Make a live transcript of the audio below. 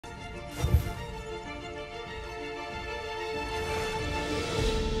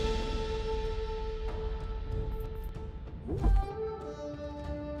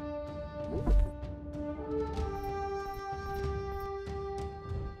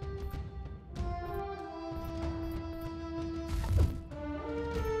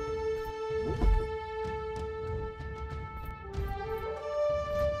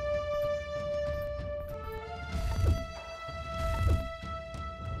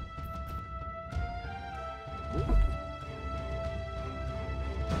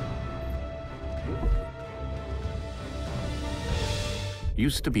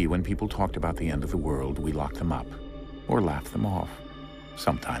Used to be when people talked about the end of the world, we locked them up, or laughed them off.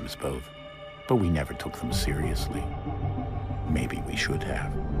 Sometimes both. But we never took them seriously. Maybe we should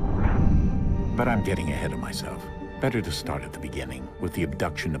have. But I'm getting ahead of myself. Better to start at the beginning, with the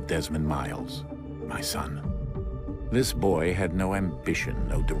abduction of Desmond Miles, my son. This boy had no ambition,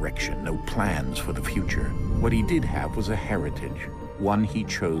 no direction, no plans for the future. What he did have was a heritage, one he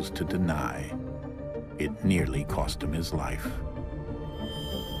chose to deny. It nearly cost him his life.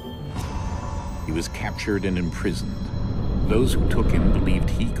 He was captured and imprisoned. Those who took him believed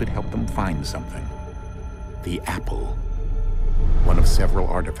he could help them find something. The apple. One of several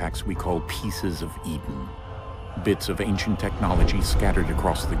artifacts we call pieces of Eden. Bits of ancient technology scattered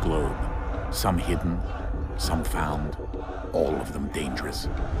across the globe. Some hidden, some found, all of them dangerous.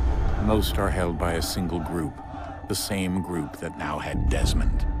 Most are held by a single group, the same group that now had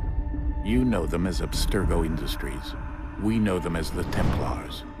Desmond. You know them as Abstergo Industries. We know them as the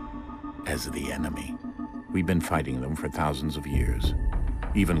Templars, as the enemy. We've been fighting them for thousands of years,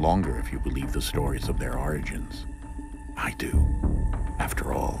 even longer if you believe the stories of their origins. I do.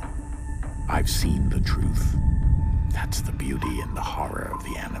 After all, I've seen the truth. That's the beauty and the horror of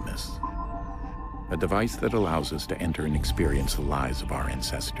the Animus. A device that allows us to enter and experience the lives of our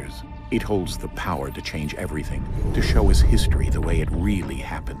ancestors. It holds the power to change everything, to show us history the way it really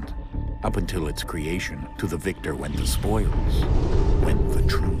happened. Up until its creation, to the victor went the spoils, went the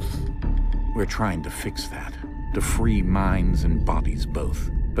truth. We're trying to fix that, to free minds and bodies both.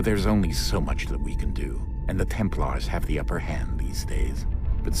 But there's only so much that we can do, and the Templars have the upper hand these days.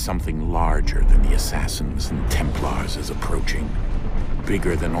 But something larger than the Assassins and Templars is approaching,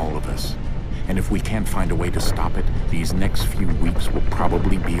 bigger than all of us. And if we can't find a way to stop it, these next few weeks will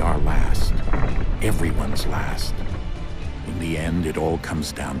probably be our last. Everyone's last. In the end, it all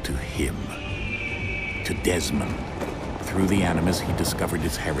comes down to him. To Desmond. Through the Animus, he discovered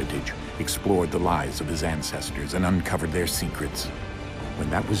his heritage, explored the lives of his ancestors, and uncovered their secrets. When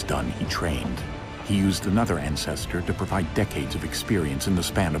that was done, he trained. He used another ancestor to provide decades of experience in the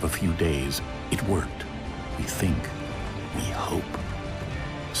span of a few days. It worked. We think. We hope.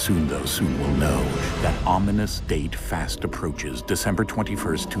 Soon, though, soon we'll know. That ominous date fast approaches, December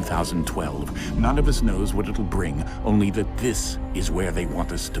 21st, 2012. None of us knows what it'll bring, only that this is where they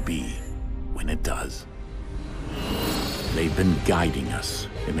want us to be, when it does. They've been guiding us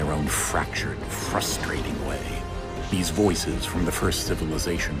in their own fractured, frustrating way. These voices from the first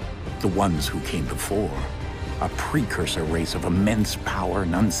civilization, the ones who came before, a precursor race of immense power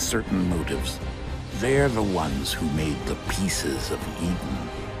and uncertain motives. They're the ones who made the pieces of Eden.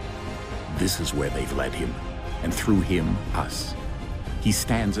 This is where they've led him, and through him, us. He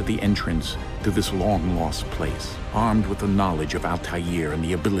stands at the entrance to this long-lost place, armed with the knowledge of Altair and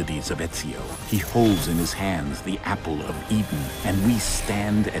the abilities of Ezio. He holds in his hands the apple of Eden, and we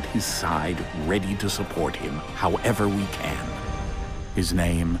stand at his side, ready to support him however we can. His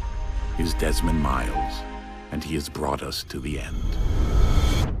name is Desmond Miles, and he has brought us to the end.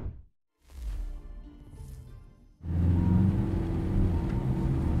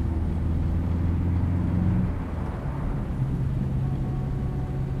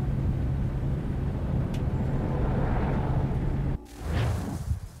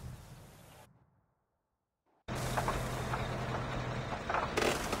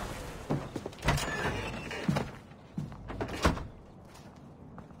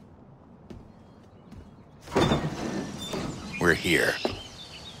 We're here.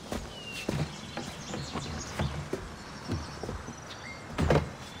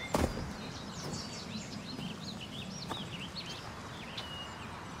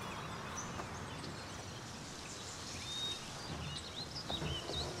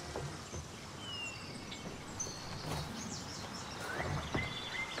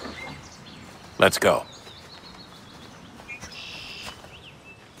 Let's go.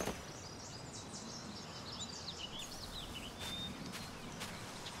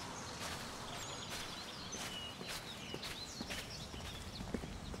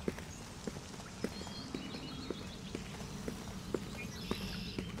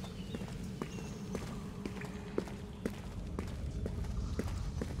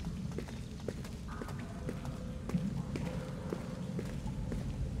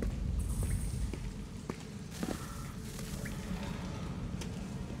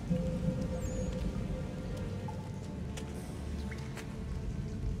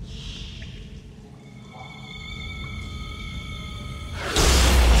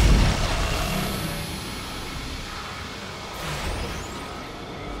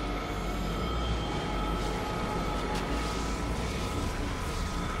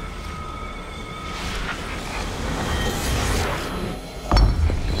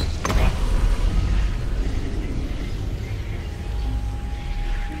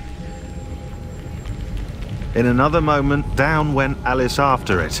 In another moment, down went Alice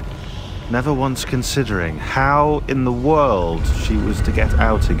after it, never once considering how in the world she was to get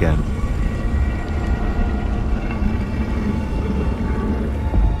out again.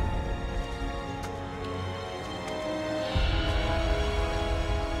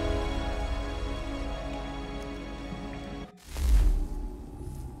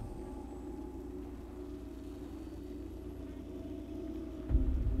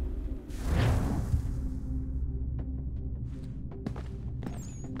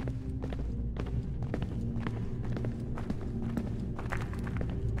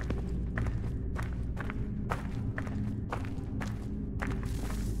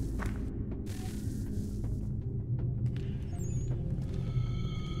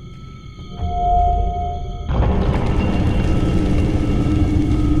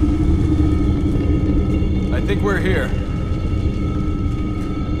 I think we're here.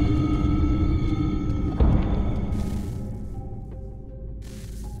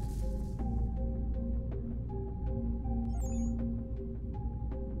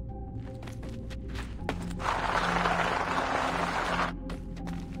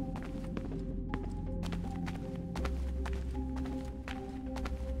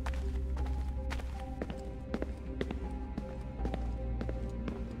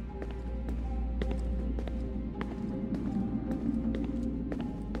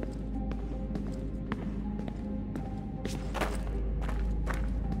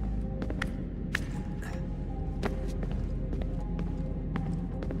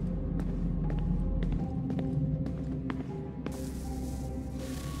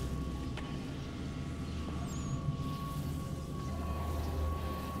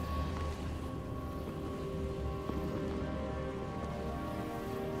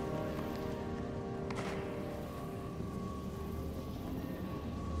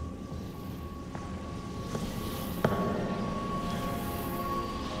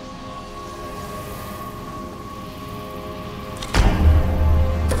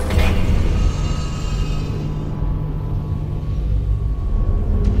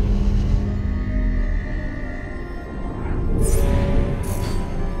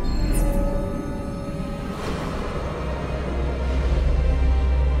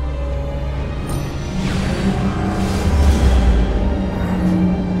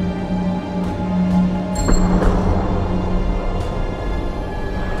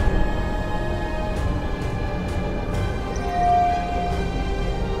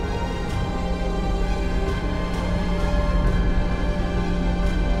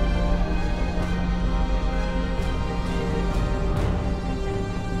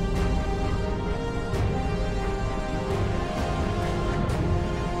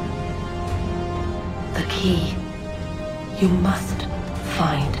 The key. You must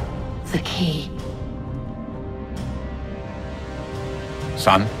find the key.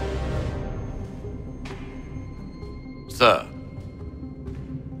 Son? Sir.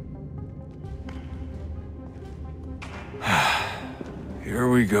 Here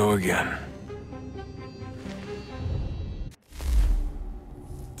we go again.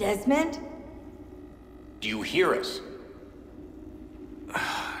 Desmond? Do you hear us?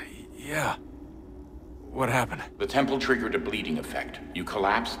 Yeah. What happened? The temple triggered a bleeding effect. You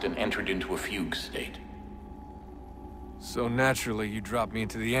collapsed and entered into a fugue state. So naturally, you dropped me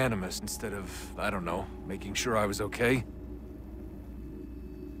into the Animus instead of, I don't know, making sure I was okay?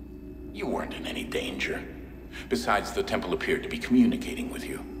 You weren't in any danger. Besides, the temple appeared to be communicating with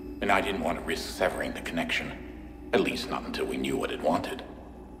you, and I didn't want to risk severing the connection. At least not until we knew what it wanted.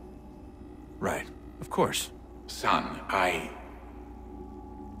 Right. Of course. Son,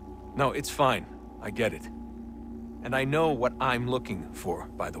 No, it's fine. I get it. And I know what I'm looking for,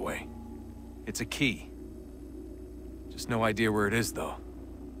 by the way. It's a key. Just no idea where it is, though.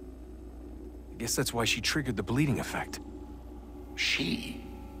 I guess that's why she triggered the bleeding effect. She?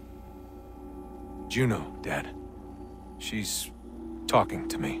 Juno, Dad. She's talking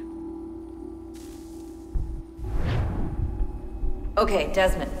to me. Okay,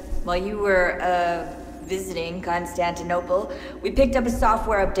 Desmond. While you were, visiting Constantinople, we picked up a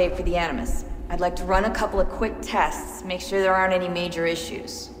software update for the Animus. I'd like to run a couple of quick tests, make sure there aren't any major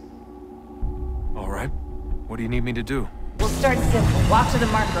issues. All right. What do you need me to do? We'll start simple. Walk to the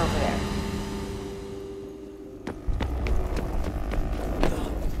marker over there.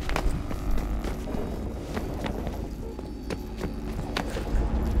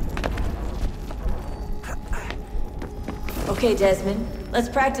 Okay, Desmond. Let's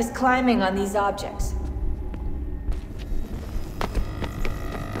practice climbing on these objects.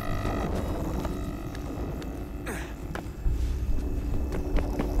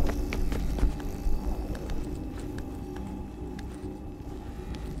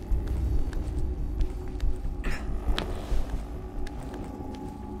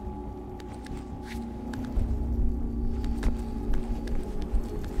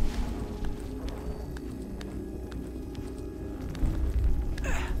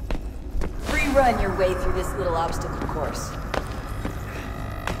 run your way through this little obstacle course.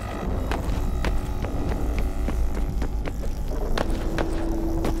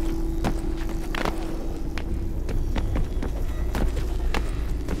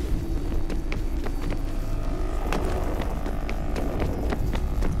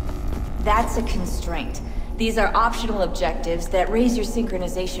 That's a constraint. These are optional objectives that raise your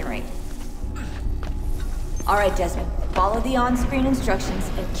synchronization rate. Alright, Desmond. Follow the on-screen instructions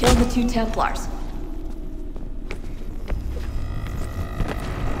and kill the 2 Templars.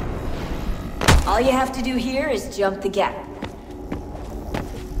 All you have to do here is jump the gap.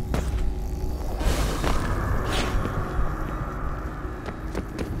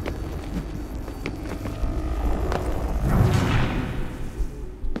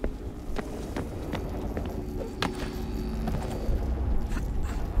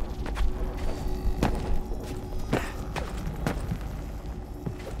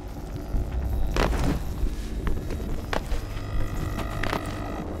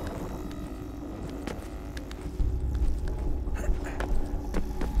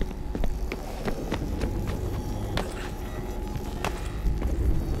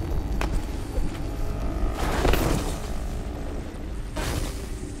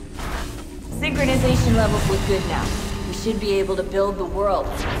 Synchronization levels look good now. We should be able to build the world.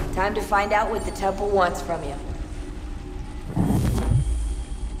 Time to find out what the temple wants from you.